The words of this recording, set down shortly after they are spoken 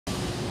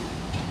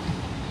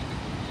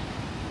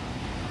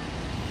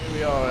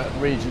We are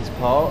at Regent's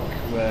Park,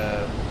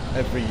 where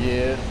every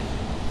year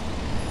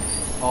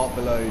Art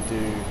Below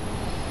do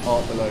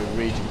Art Below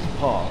Regent's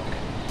Park,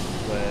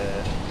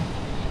 where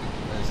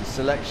there's a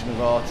selection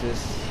of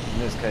artists, in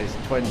this case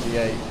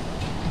 28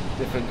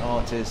 different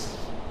artists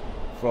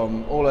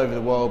from all over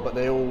the world, but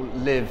they all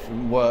live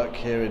and work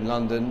here in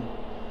London,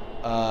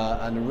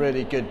 and a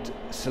really good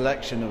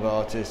selection of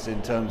artists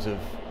in terms of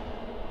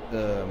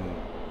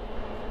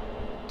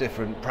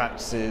different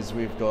practices.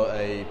 We've got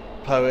a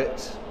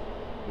poet,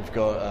 we've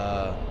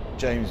got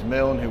James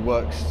Milne, who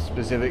works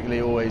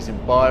specifically always in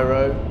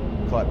biro,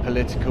 quite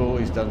political.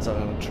 He's done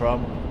something on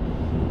Trump.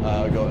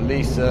 We've got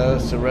Lisa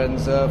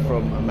Sorenza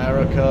from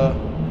America,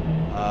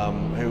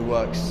 who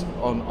works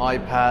on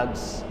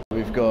iPads.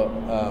 We've got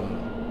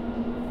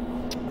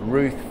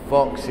Ruth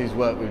Fox, who's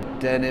worked with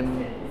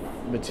denim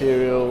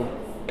material.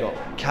 Got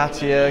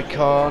Katia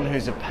Khan,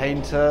 who's a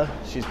painter.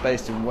 She's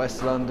based in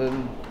West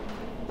London.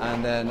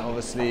 And then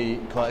obviously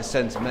quite a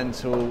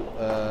sentimental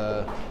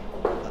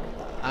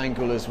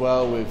angle as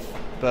well with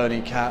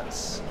Bernie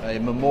Katz, a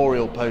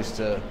memorial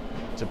poster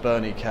to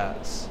Bernie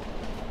Katz.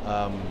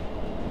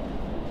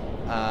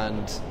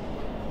 And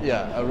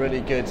yeah, a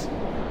really good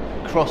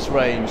cross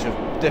range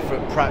of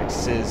different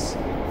practices,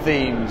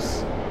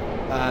 themes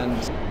and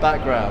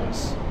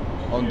backgrounds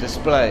on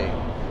display.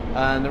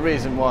 And the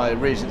reason why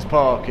Regent's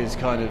Park is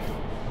kind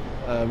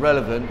of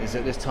relevant is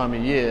at this time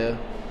of year,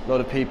 a lot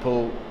of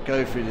people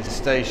go through this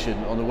station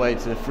on the way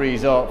to the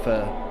Frieze Art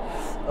Fair,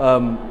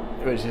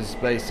 which is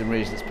based in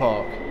Regent's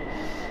Park.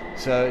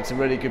 So it's a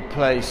really good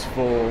place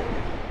for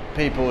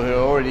people who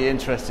are already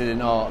interested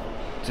in art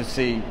to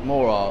see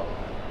more art,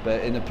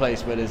 but in a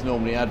place where there's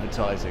normally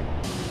advertising.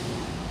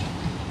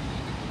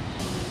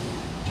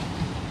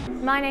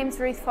 My name's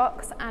Ruth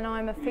Fox and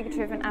I'm a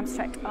figurative and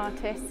abstract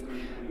artist.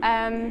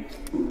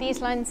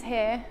 These lines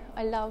here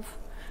I love,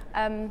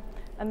 and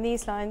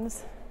these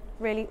lines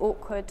really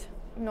awkward.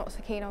 Not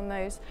so keen on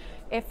those.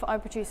 If I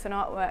produce an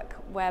artwork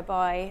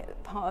whereby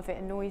part of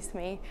it annoys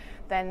me,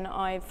 then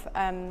I've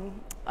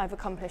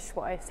accomplished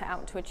what I set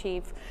out to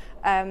achieve.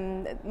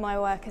 My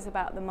work is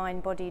about the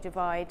mind-body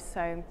divide,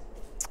 so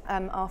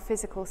our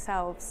physical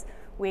selves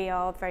we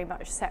are very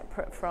much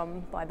separate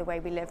from by the way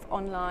we live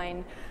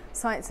online,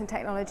 science and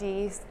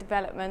technologies,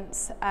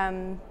 developments.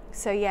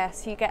 So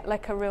yes, you get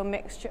like a real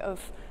mixture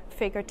of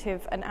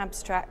figurative and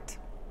abstract,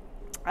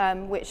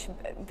 which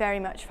very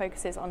much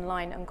focuses on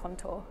line and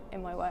contour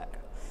in my work.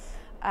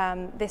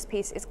 This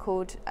piece is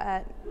called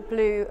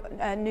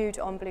Nude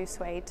on Blue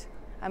Suede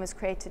and was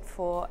created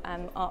for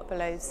Art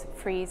Below's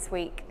Frieze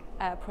Week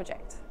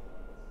project.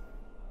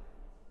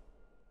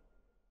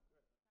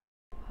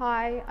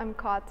 Hi, I'm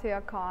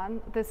Katia Khan.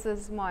 This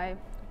is my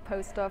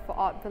poster for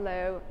Art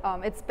Below.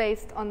 It's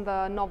based on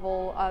the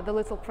novel The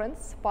Little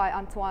Prince by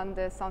Antoine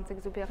de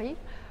Saint-Exupéry,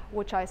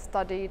 which I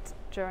studied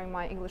during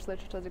my English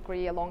literature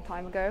degree a long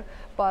time ago.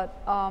 But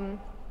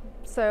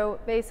so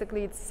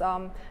basically it's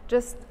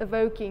just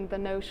evoking the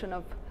notion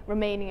of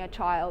remaining a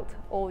child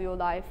all your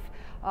life.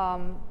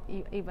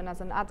 Even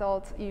as an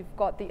adult, you've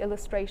got the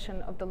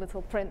illustration of the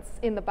Little Prince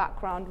in the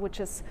background, which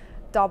is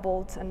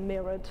doubled and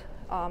mirrored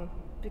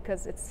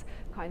because it's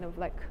kind of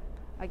like,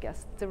 I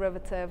guess,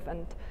 derivative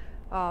and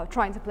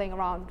trying to play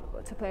around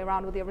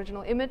with the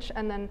original image.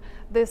 And then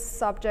this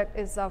subject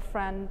is a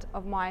friend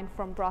of mine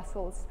from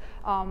Brussels.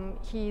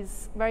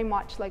 He's very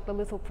much like the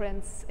Little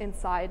Prince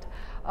inside.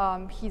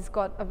 He's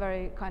got a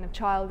very kind of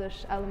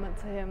childish element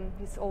to him.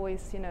 He's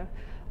always,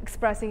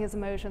 expressing his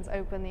emotions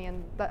openly,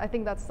 and I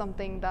think that's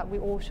something that we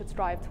all should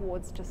strive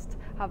towards, just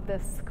have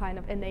this kind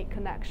of innate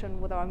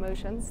connection with our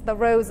emotions. The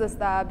rose is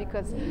there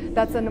because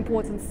that's an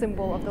important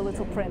symbol of the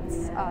Little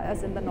Prince,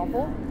 as in the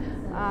novel.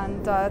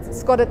 And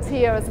it's got a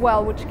tear as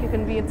well, which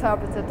can be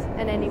interpreted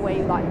in any way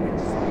you like.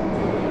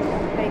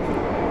 Thank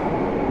you.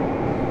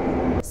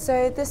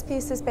 So this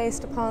piece is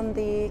based upon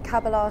the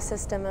Kabbalah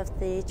system of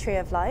the Tree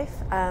of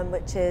Life,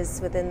 which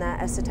is within their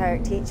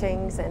esoteric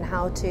teachings and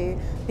how to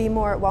be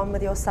more at one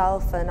with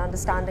yourself and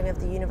understanding of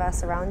the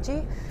universe around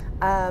you.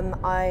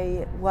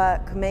 I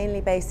work mainly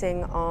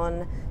basing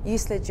on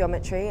Euclid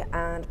geometry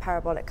and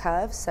parabolic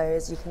curves, so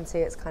as you can see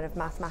it's kind of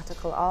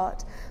mathematical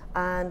art.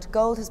 And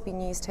gold has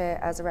been used here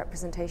as a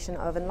representation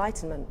of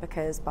enlightenment,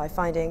 because by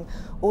finding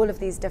all of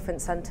these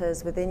different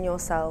centers within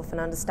yourself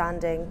and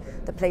understanding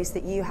the place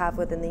that you have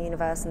within the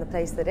universe and the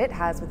place that it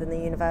has within the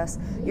universe,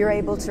 you're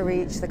able to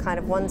reach the kind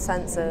of one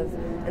sense of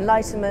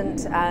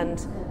enlightenment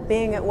and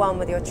being at one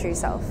with your true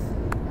self.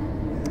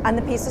 And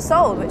the piece is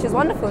sold, which is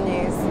wonderful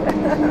news.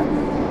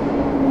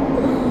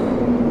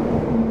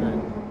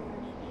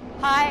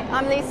 Hi,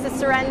 I'm Lisa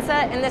Sorenza,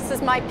 and this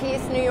is my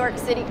piece, New York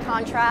City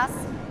Contrast.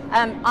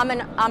 I'm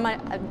an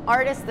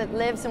artist that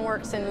lives and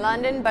works in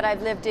London, but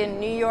I've lived in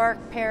New York,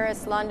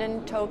 Paris,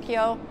 London,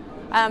 Tokyo.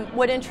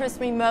 What interests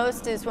me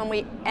most is when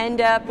we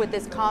end up with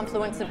this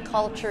confluence of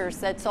cultures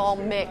that's all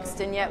mixed,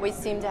 and yet we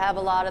seem to have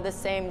a lot of the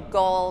same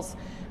goals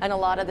and a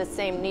lot of the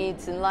same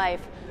needs in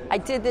life. I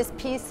did this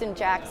piece in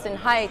Jackson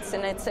Heights,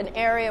 and it's an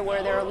area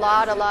where there are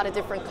a lot of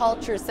different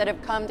cultures that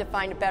have come to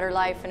find a better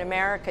life in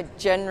America,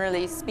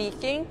 generally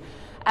speaking.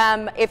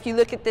 If you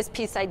look at this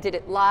piece, I did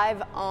it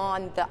live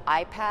on the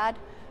iPad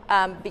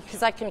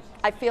because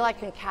I feel I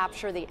can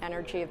capture the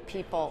energy of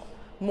people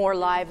more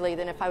lively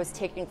than if I was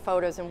taking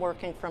photos and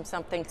working from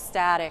something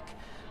static.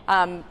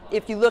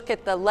 If you look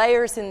at the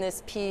layers in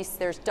this piece,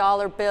 there's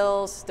dollar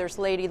bills, there's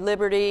Lady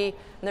Liberty,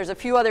 and there's a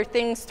few other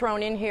things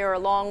thrown in here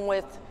along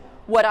with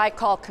what I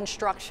call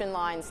construction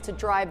lines to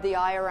drive the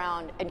eye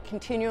around and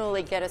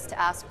continually get us to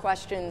ask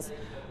questions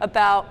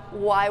about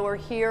why we're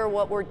here,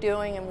 what we're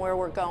doing, and where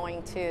we're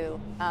going to.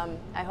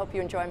 I hope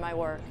you enjoy my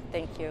work.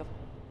 Thank you.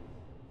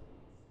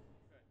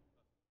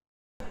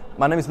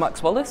 My name is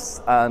Max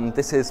Wallace, and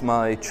this is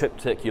my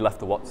triptych You Left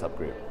the WhatsApp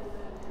group.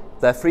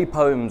 They're 3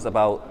 poems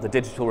about the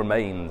digital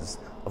remains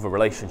of a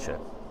relationship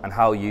and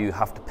how you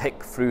have to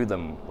pick through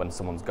them when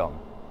someone's gone.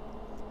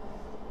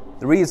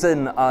 The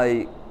reason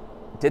I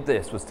did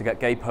this was to get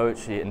gay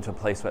poetry into a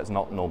place where it's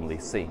not normally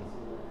seen,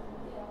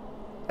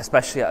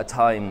 especially at a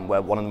time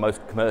where one of the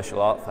most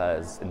commercial art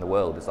fairs in the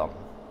world is on.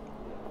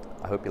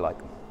 I hope you like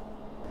them.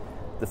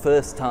 The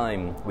first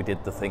time we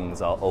did the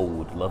things our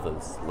old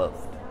lovers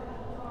loved.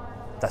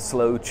 That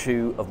slow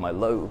chew of my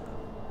lobe,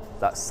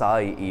 that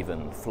sigh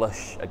even,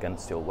 flush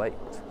against your weight.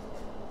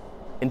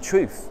 In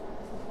truth,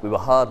 we were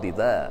hardly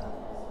there,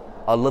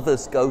 our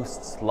lovers'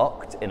 ghosts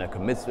locked in a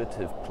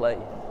commiserative play.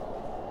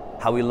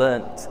 How we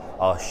learnt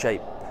our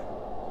shape,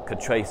 could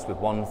trace with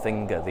one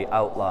finger the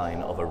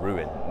outline of a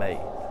ruin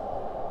made.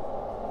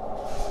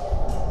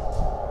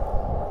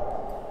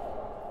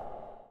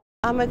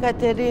 I'm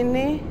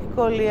Ekaterini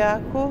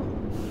Koliakou.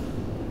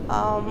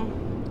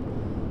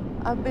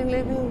 I've been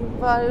living in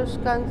various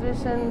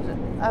countries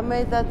and I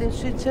made that in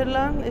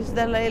Switzerland. It's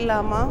Dalai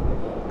Lama.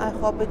 I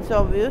hope it's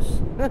obvious.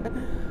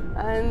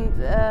 And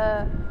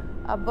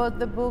I bought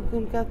the book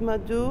in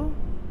Kathmandu,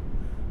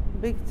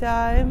 big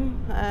time,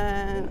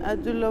 and I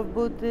do love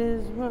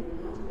Buddhism,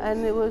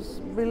 and it was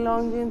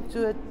belonging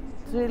to a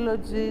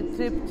trilogy,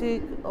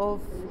 triptych of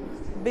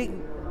big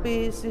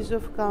pieces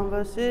of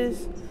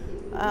canvases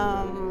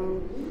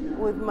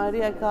with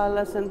Maria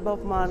Callas and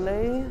Bob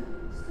Marley.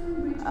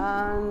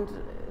 And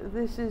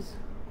this is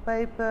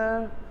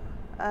paper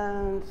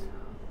and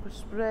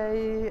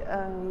spray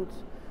and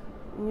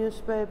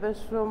newspapers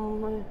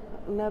from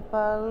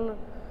Nepal.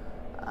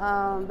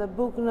 The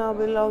book now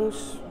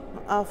belongs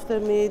after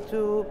me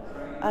to,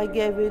 I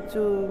gave it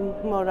to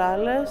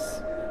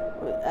Morales,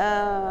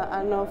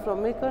 I know from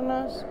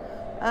Mykonos,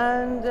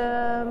 and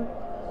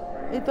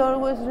it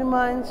always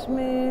reminds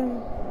me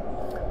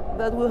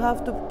that we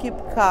have to keep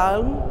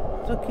calm,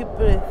 to keep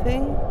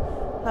breathing,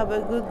 have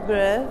a good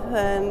breath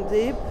and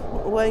deep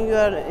when you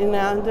are in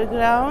the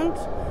underground,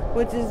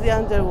 which is the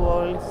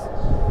underworld.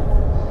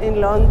 In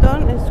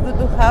London, it's good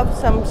to have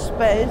some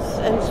space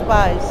and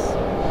spice.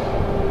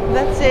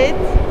 That's it.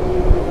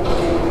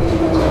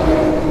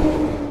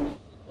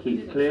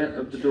 Keep clear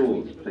of the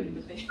doors,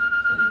 please.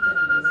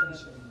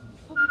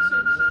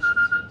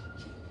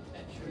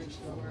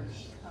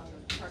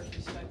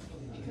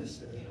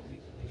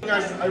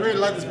 I really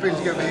like this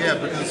painting over here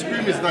because the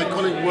Scream is an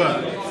iconic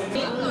work.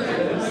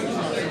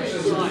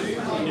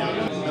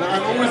 And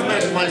I've always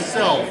met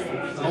myself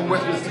on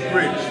Westminster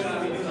Bridge,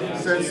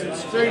 so it's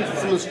strange that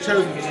someone's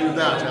chosen to do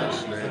that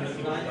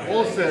actually.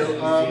 Also,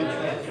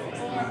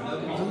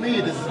 to me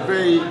this is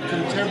very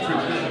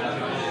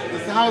contemporary.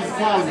 It's the House of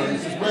Parliament,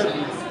 this is where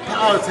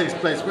power takes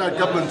place, where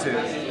government is.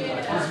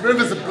 There's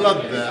rivers of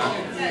blood there,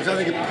 which I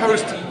think are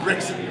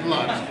post-Brexit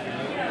blood.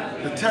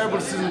 The terrible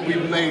decision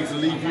we've made to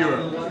leave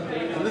Europe.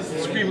 And this is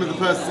the scream of the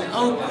person saying,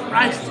 oh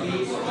Christ,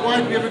 why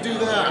did we ever do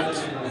that?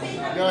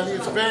 You know, I think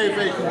it's very,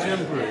 very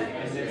contemporary.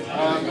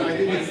 I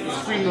think it's the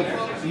scream of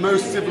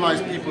most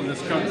civilized people in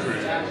this country.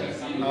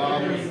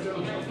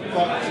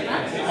 But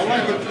I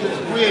like it,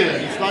 it's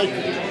weird. It's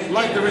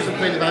like the original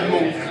painting by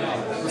Munch,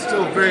 but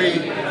still very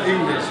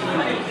English,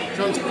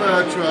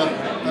 transferred to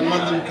a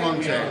London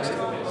context.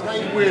 It's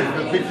very weird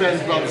because Big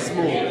Ben's rather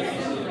small.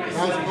 The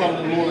House of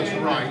Parliament more or less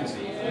right.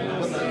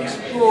 But the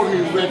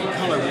extraordinary red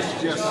colour which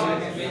suggests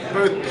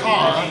both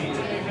power,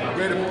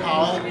 red of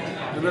power,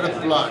 and red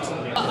of blood.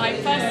 I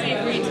firstly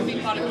agreed to be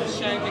part of the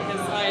show because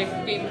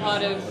I've been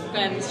part of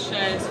Ben's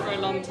shows for a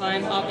long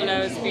time. Art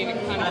Below has been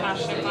a kind of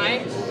passion of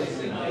mine.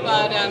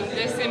 But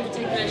this in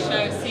particular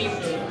show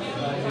seemed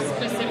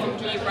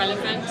specifically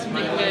relevant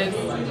because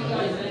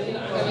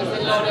there was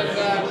a lot of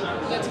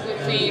political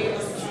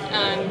themes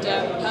and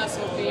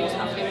personal themes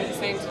happening at the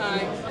same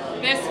time.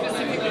 This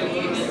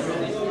specifically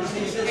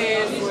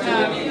is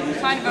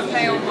kind of a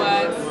play on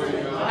words,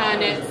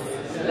 and it's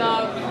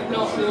love,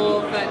 not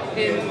war, but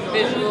in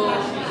visual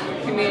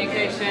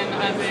communication,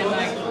 as in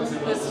like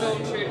the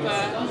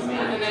stormtrooper,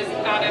 and there's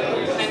Adam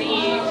and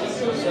Eve,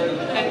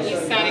 and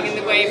he's standing in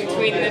the way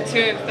between the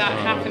two of that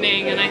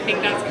happening, and I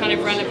think that's kind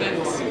of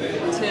relevant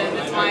to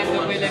the time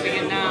that we're living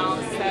in now.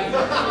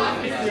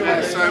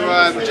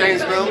 So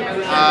James Mill,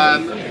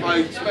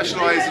 I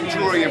specialise in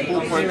drawing in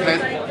ballpoint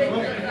pen,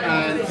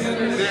 and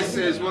this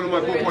is one of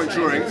my ballpoint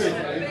drawings,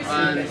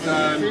 and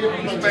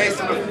it's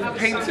based on a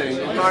painting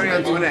of Marie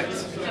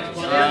Antoinette,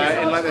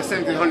 in like the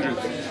 1700s.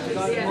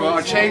 But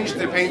I changed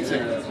the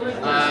painting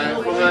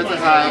for her to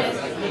have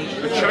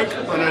a choke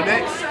on her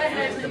neck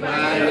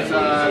and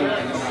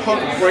a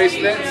punk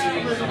bracelet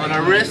on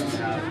her wrist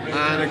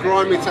and a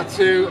grimy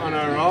tattoo on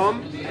her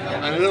arm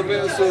and a little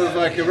bit of sort of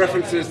like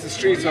references to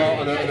street art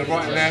on the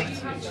right and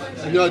left.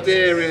 And the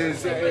idea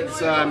is it's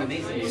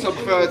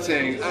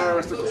subverting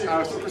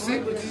aristocracy,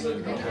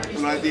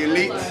 like the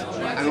elite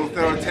and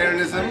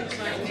authoritarianism,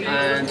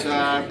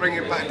 and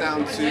bringing it back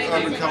down to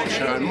urban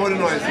culture and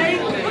modernising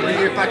it,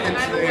 bringing it back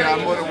into the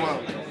modern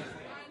world.